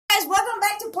Guys, welcome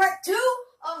back to part 2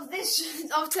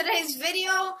 of today's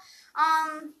video.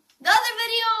 The other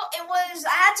video, I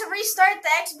had to restart the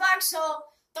Xbox, so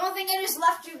don't think I just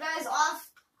left you guys off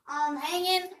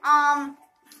hanging.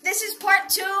 This is part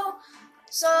 2.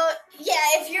 So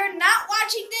yeah, if you're not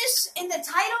watching this in the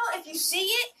title, if you see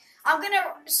it, I'm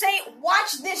gonna say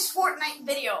watch this Fortnite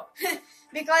video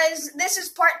because this is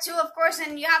part 2, of course,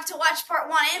 and you have to watch part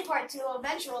 1 and part 2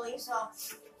 eventually. So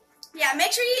yeah,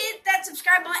 make sure you hit that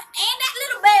subscribe button and that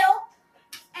little bell,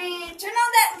 and turn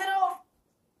on that little.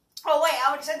 Oh wait, I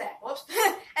already said that. Whoops.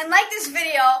 And like this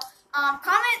video.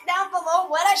 Comment down below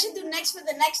what I should do next for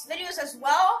the next videos as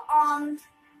well.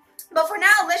 But for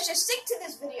now, let's just stick to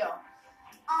this video.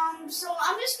 So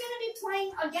I'm just gonna be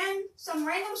playing again some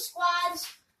random squads.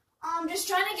 Just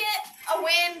trying to get a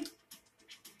win.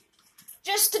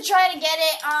 Just to try to get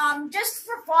it. Just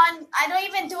for fun. I don't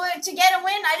even do it to get a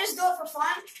win. I just do it for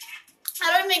fun.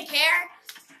 I don't even care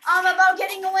about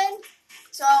getting a win.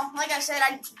 So, like I said,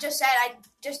 I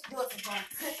just do it for fun.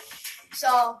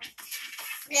 So,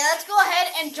 yeah, let's go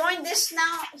ahead and join this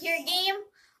here game.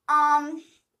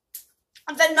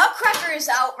 The Nutcracker is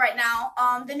out right now.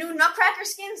 The new Nutcracker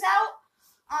skin's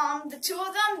out. The two of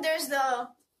them, there's the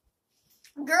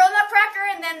girl Nutcracker,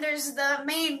 and then there's the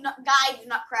main guy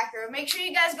Nutcracker. Make sure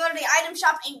you guys go to the item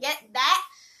shop and get that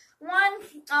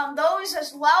one. Those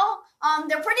as well.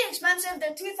 They're pretty expensive.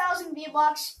 They're 2,000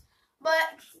 V-Bucks.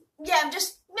 But yeah,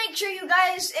 just make sure you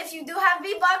guys, if you do have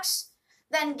V-Bucks,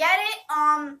 then get it.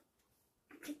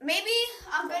 Maybe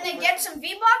I'm gonna get some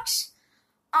V-Bucks.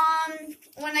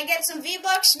 When I get some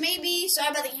V-Bucks, maybe, sorry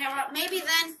about the camera, maybe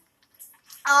then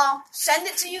I'll send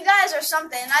it to you guys or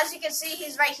something. As you can see,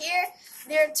 he's right here.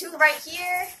 There are two right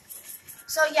here.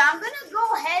 So yeah, I'm gonna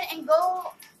go ahead and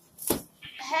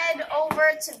head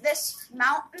over to this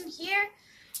mountain here.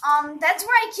 That's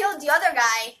where I killed the other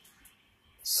guy.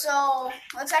 So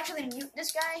let's actually mute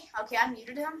this guy. Okay, I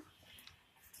muted him.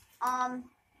 Oh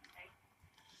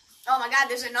my god,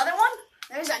 there's another one?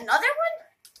 There's another one?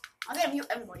 I'm gonna mute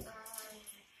everybody.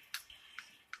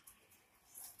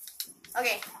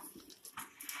 Okay.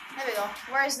 There we go.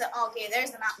 Where's the... Okay,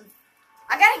 there's the mountain.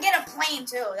 I gotta get a plane,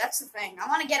 too. That's the thing. I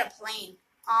want to get a plane.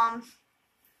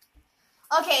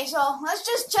 Okay, so let's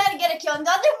just try to get a kill. And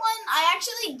the other one, I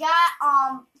actually got,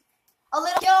 a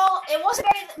little kill. It wasn't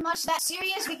very much that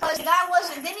serious because the guy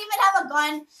didn't even have a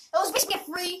gun. It was basically a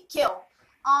free kill.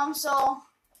 So...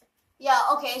 yeah,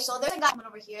 okay, so there's a guy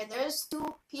over here. There's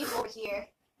two people over here.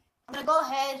 I'm gonna go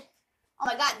ahead. Oh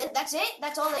my god, that's it?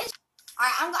 That's all it is?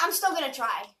 Alright, I'm still gonna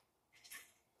try.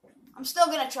 I'm still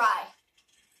gonna try.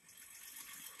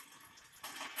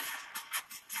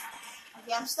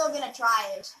 Okay, I'm still gonna try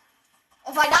it.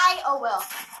 If I die, oh well.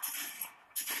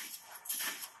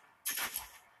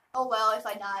 Oh well, if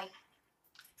I die.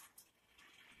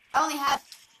 I only have...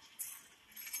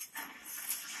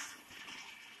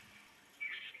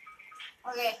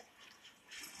 okay.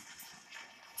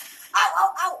 Ow,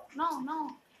 ow, ow. No,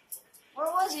 no.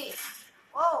 Where was he?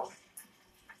 Whoa.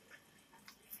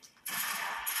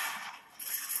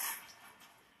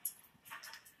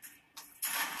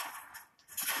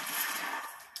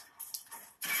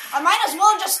 I might as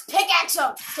well just pickaxe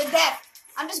him to death.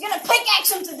 I'm just gonna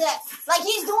pickaxe him to death. Like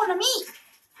he's doing to me.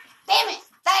 Damn it.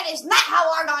 That is not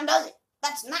how Argon does it.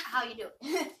 That's not how you do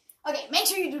it. Okay, make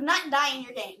sure you do not die in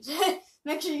your games.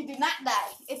 Make sure you do not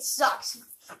die. It sucks.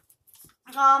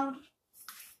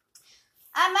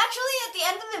 I'm actually at the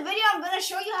end of the video. I'm going to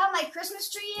show you how my Christmas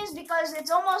tree is because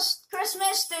it's almost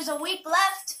Christmas. There's a week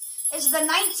left. It's the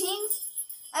 19th.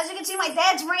 As you can see, my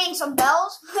dad's ringing some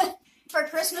bells for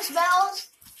Christmas bells.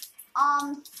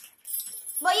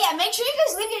 But yeah, make sure you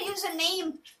guys leave your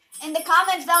username in the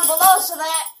comments down below so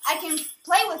that I can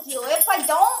play with you. If I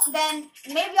don't, then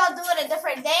maybe I'll do it a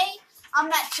different day. I'm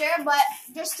not sure, but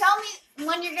just tell me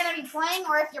when you're going to be playing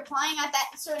or if you're playing at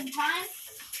that certain time.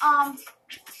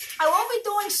 I will be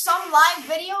doing some live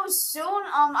videos soon.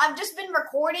 I've just been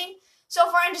recording so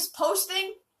far and just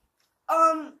posting.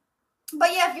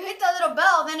 But yeah, if you hit that little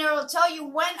bell, then it will tell you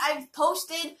when I've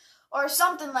posted or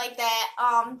something like that.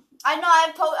 I know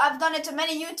I've done it to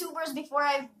many YouTubers before.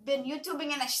 I've been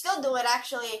YouTubing and I still do it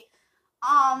actually.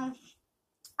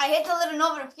 I hit the little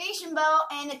notification bell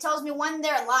and it tells me when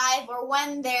they're live or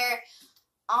when they're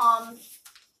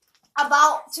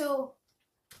about to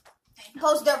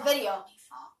post their video.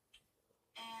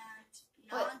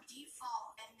 And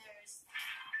non-default, and there's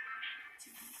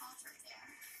two defaults right there.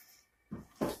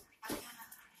 Are they gonna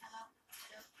hello?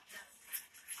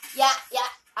 Yeah,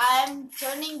 I'm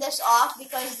turning this off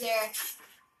because they're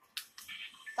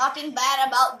talking bad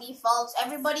about defaults.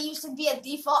 Everybody used to be a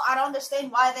default. I don't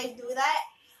understand why they do that.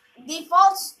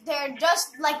 defaults, they're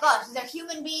just like us. They're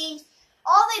human beings.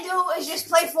 All they do is just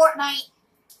play Fortnite.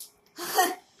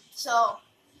 So,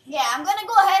 yeah, I'm going to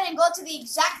go ahead and go to the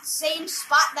exact same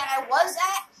spot that I was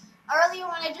at earlier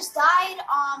when I just died.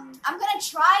 I'm going to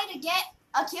try to get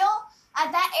a kill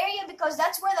at that area because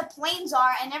that's where the planes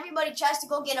are, and everybody tries to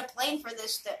go get a plane for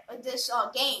this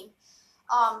game.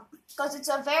 Because it's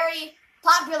a very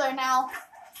popular now.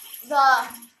 The,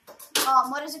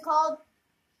 what is it called?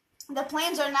 The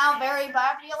planes are now very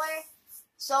popular.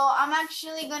 So I'm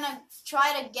actually going to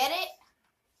try to get it.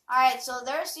 Alright, so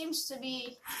there seems to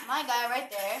be my guy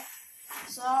right there.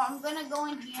 So I'm going to go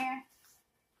in here.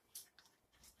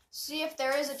 See if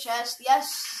there is a chest.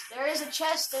 Yes, there is a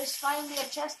chest. There's finally a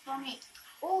chest for me.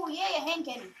 Oh, yeah, a hand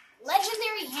cannon.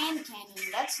 Legendary hand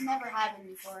cannon. That's never happened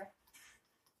before.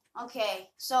 Okay,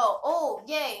 so, oh,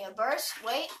 yay, a burst.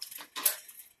 Wait.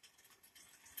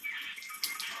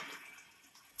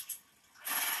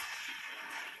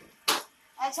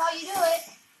 That's how you do it.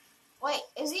 Wait,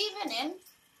 is he even in?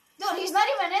 Dude, he's not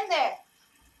even in there.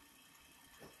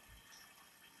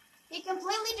 He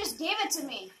completely just gave it to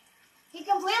me. He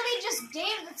completely just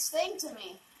gave this thing to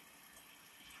me.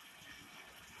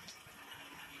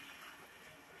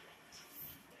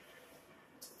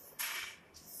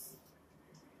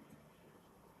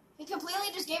 He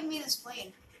completely just gave me this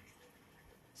plane.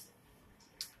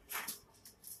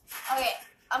 Okay,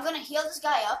 I'm gonna heal this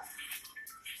guy up.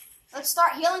 Let's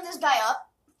start healing this guy up.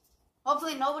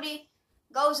 Hopefully nobody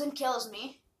goes and kills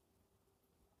me.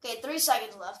 Okay, 3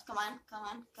 seconds left. Come on, come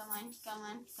on, come on, come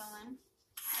on, come on.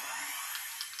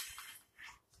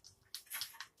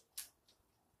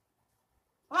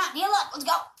 Come on, heal up. Let's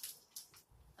go.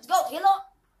 Let's go, heal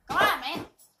up. Come on, man.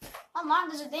 How long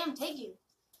does it damn take you?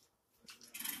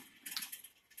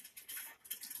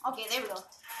 Okay, there we go.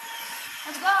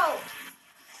 Let's go.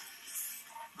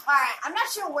 Alright, I'm not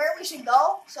sure where we should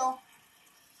go, so...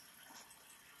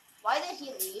 Why did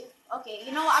he leave? Okay,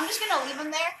 you know what? I'm just gonna leave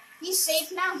him there. He's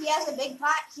safe now. He has a big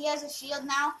pot. He has a shield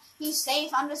now. He's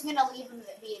safe. I'm just gonna leave him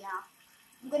be now.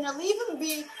 I'm gonna leave him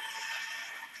be.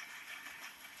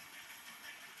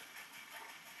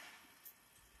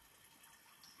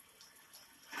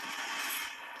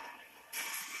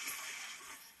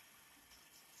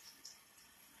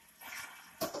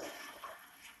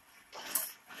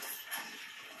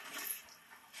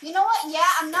 You know what? Yeah,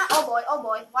 I'm not. Oh boy, oh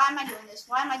boy. Why am I doing this?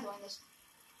 Why am I doing this?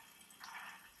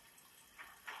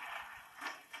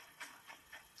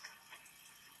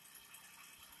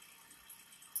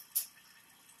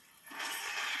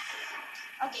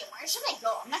 Okay, where should I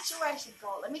go? I'm not sure where I should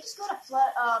go. Let me just go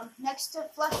to next to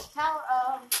Flush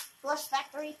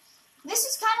Factory. This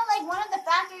is kind of like one of the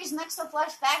factories next to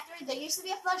Flush Factory. There used to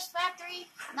be a Flush Factory.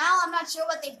 Now I'm not sure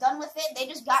what they've done with it. They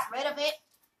just got rid of it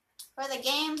for the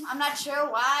game. I'm not sure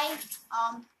why.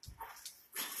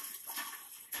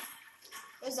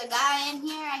 There's a guy in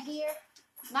here, I hear.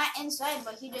 Not inside,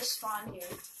 but he just spawned here.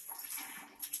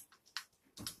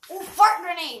 Ooh, fart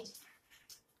grenade!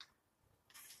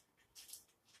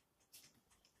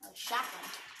 A shotgun.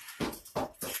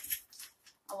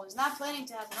 I was not planning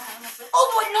to have no ammo for. Oh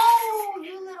boy, no!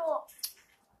 You little.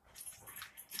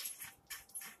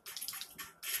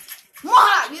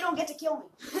 Mwah! You don't get to kill me.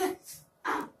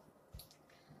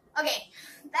 Okay,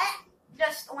 that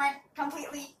just went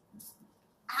completely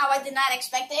how I did not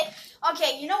expect it.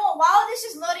 Okay, you know what? While this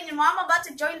is loading and while I'm about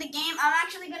to join the game, I'm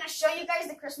actually going to show you guys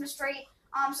the Christmas tree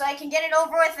so I can get it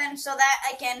over with and so that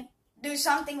I can do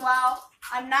something while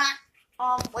I'm not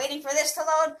waiting for this to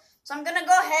load. So I'm going to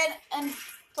go ahead and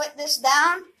put this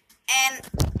down and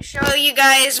show you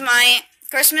guys my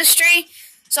Christmas tree.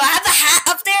 So I have the hat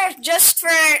up there just for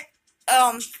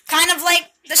kind of like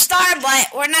the star, but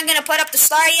we're not going to put up the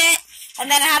star yet. And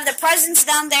then I have the presents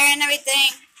down there and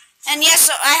everything. And yes,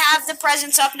 so I have the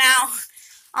presents up now.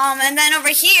 And then over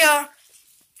here,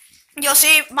 you'll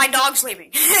see my dog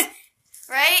sleeping.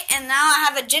 Right? And now I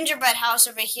have a gingerbread house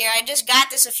over here. I just got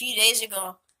this a few days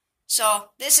ago. So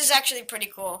this is actually pretty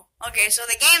cool. Okay, so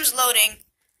the game's loading.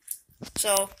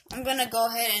 So I'm going to go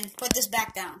ahead and put this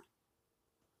back down.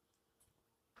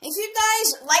 If you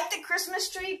guys like the Christmas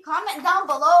tree, comment down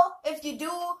below. If you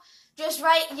do, just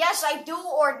write yes I do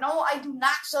or no I do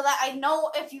not so that I know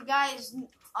if you guys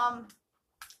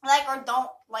like or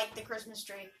don't like the Christmas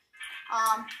tree.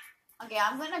 Okay,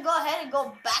 I'm gonna go ahead and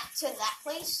go back to that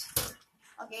place.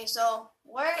 Okay, so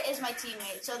where is my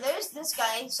teammate? So there's this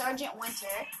guy, Sergeant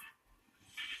Winter.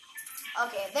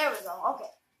 Okay, there we go. Okay.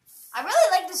 I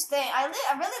really like this thing. I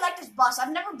really like this bus.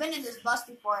 I've never been in this bus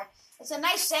before. It's a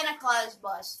nice Santa Claus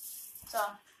bus. So,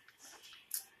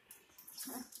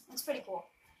 it's pretty cool.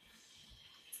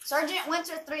 Sergeant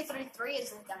Winter 333 is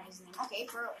the guy's name. Okay,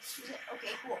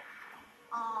 okay, cool.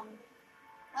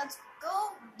 Let's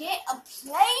go get a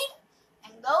plane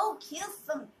and go kill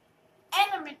some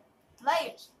enemy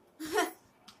players.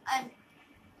 I'm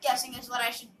guessing is what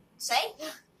I should say.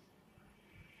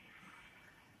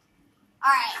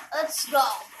 Alright, let's go.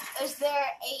 Is there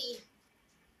a...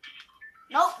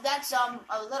 Nope, that's a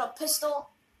little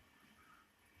pistol.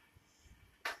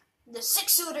 The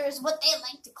 6-shooter is what they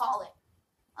like to call it.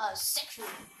 6-shooter.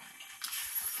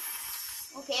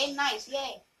 Okay, nice,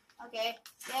 yay. Okay,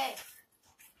 yay.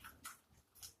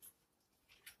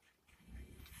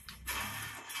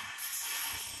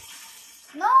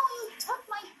 No, you took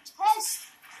my test.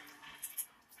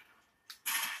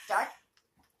 Dark.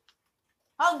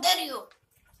 How dare you?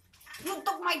 You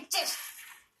took my test.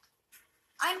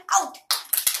 I'm out.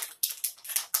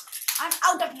 I'm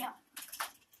out of here.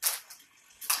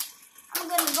 I'm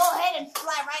gonna go ahead and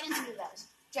fly right into you guys.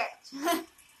 Jerks.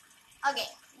 Okay,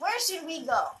 where should we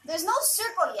go? There's no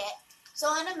circle yet,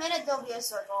 so in a minute there'll be a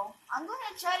circle. I'm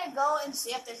gonna try to go and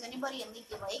see if there's anybody in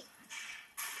Leaky Lake.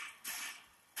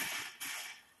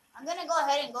 I'm gonna go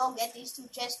ahead and go get these 2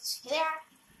 chests here.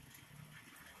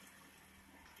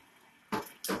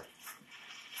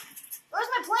 Where's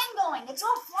my plane going? It's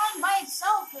all flying by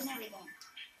itself and everything.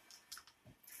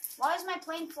 Why is my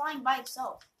plane flying by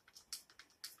itself?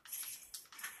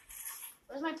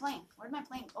 Where's my plane? Where's my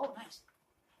plane? Oh, nice.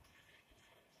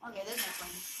 Okay, there's my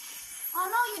plane. Oh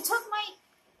no, you took my...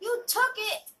 You took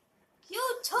it!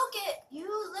 You took it! You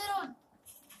little...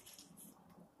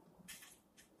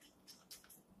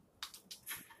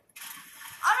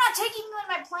 I'm not taking you in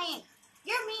my plane.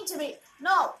 You're mean to me.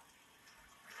 No.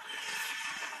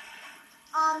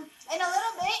 In a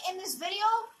little bit in this video,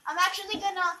 I'm actually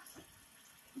gonna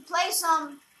play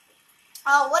some,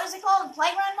 what is it called?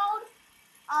 Playground mode.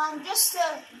 Just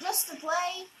to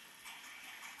play.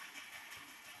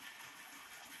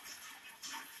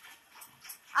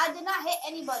 I did not hit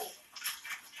anybody.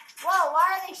 Whoa, why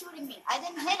are they shooting me? I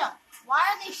didn't hit them. Why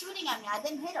are they shooting at me? I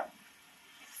didn't hit them.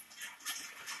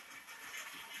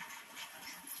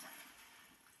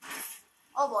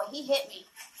 Oh boy, he hit me.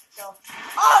 So,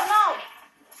 oh no!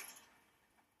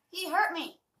 He hurt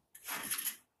me.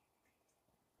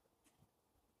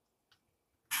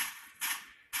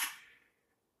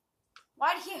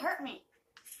 Why did he hurt me?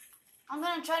 I'm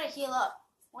gonna try to heal up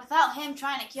without him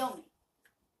trying to kill me.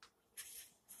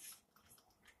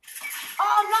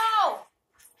 Oh no!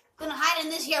 Gonna hide in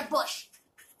this here bush.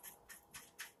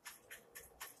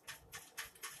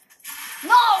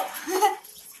 No!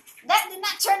 That did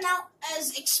not turn out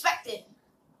as expected.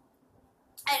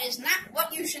 It is not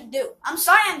what you should do. I'm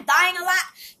sorry I'm dying a lot,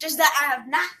 just that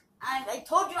I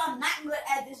told you I'm not good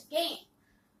at this game.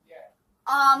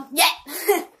 Yeah.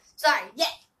 Yet. Sorry,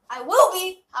 yet. I will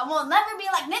be. I will never be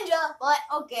like Ninja, but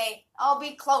okay, I'll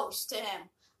be close to him.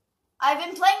 I've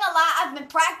been playing a lot. I've been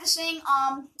practicing.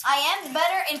 I am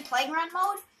better in playground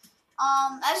mode.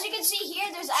 As you can see here,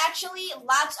 there's actually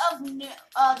lots of new,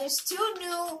 there's 2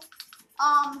 new,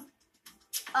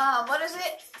 what is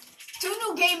it? 2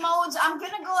 new game modes. I'm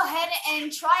gonna go ahead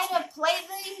and try to play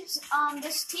these,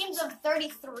 this teams of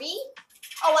 33.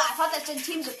 Oh wow, I thought that said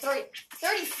teams of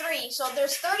 33. So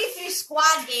there's 33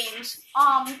 squad games.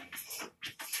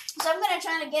 So I'm gonna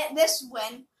try to get this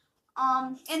win.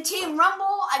 In Team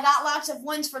Rumble, I got lots of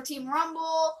wins for Team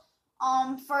Rumble.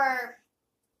 For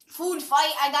Food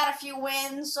Fight, I got a few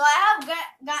wins. So I have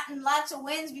gotten lots of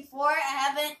wins before. I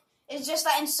haven't. It's just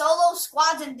that in solo,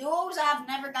 squads, and duos, I have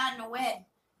never gotten a win.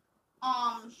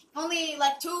 Only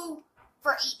like 2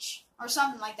 for each or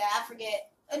something like that. I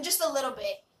forget. Just a little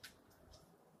bit.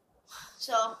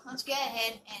 So let's get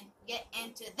ahead and get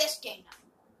into this game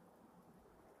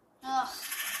now. Ugh.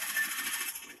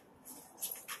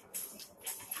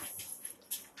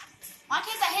 Why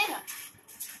can't I hit him?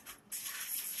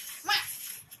 Come on.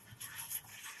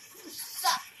 You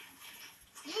suck.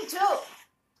 You too.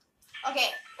 Okay.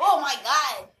 Oh my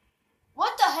god.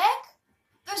 What the heck?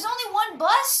 There's only 1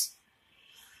 bus?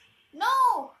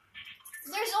 No.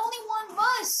 There's only 1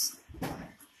 bus.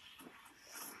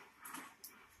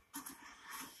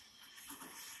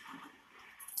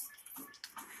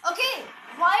 Okay.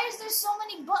 Why is there so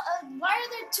many why are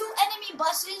there 2 enemy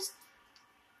buses?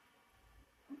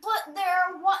 But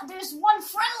there's 1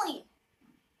 friendly.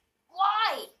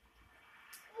 Why?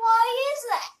 Why is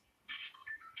that?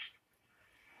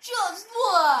 Just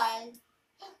why?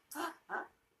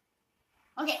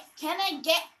 Okay, can I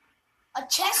get a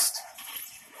chest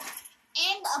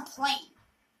and a plane?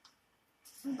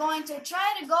 I'm going to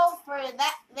try to go for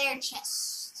their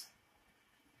chest.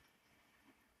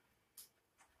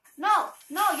 No,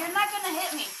 no, you're not gonna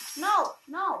hit me. No,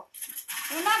 no.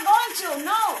 You're not going to.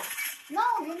 No. No,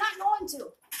 you're not going to.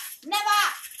 Never.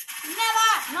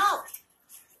 Never. No.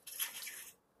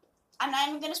 I'm not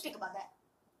even gonna speak about that.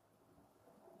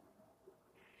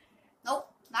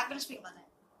 Nope, not gonna speak about that.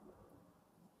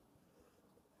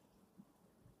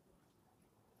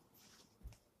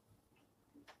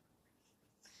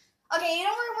 Okay, you know,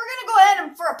 we're gonna go ahead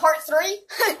and for a part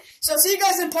 3. So see you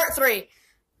guys in part 3.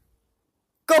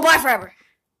 Go bye forever.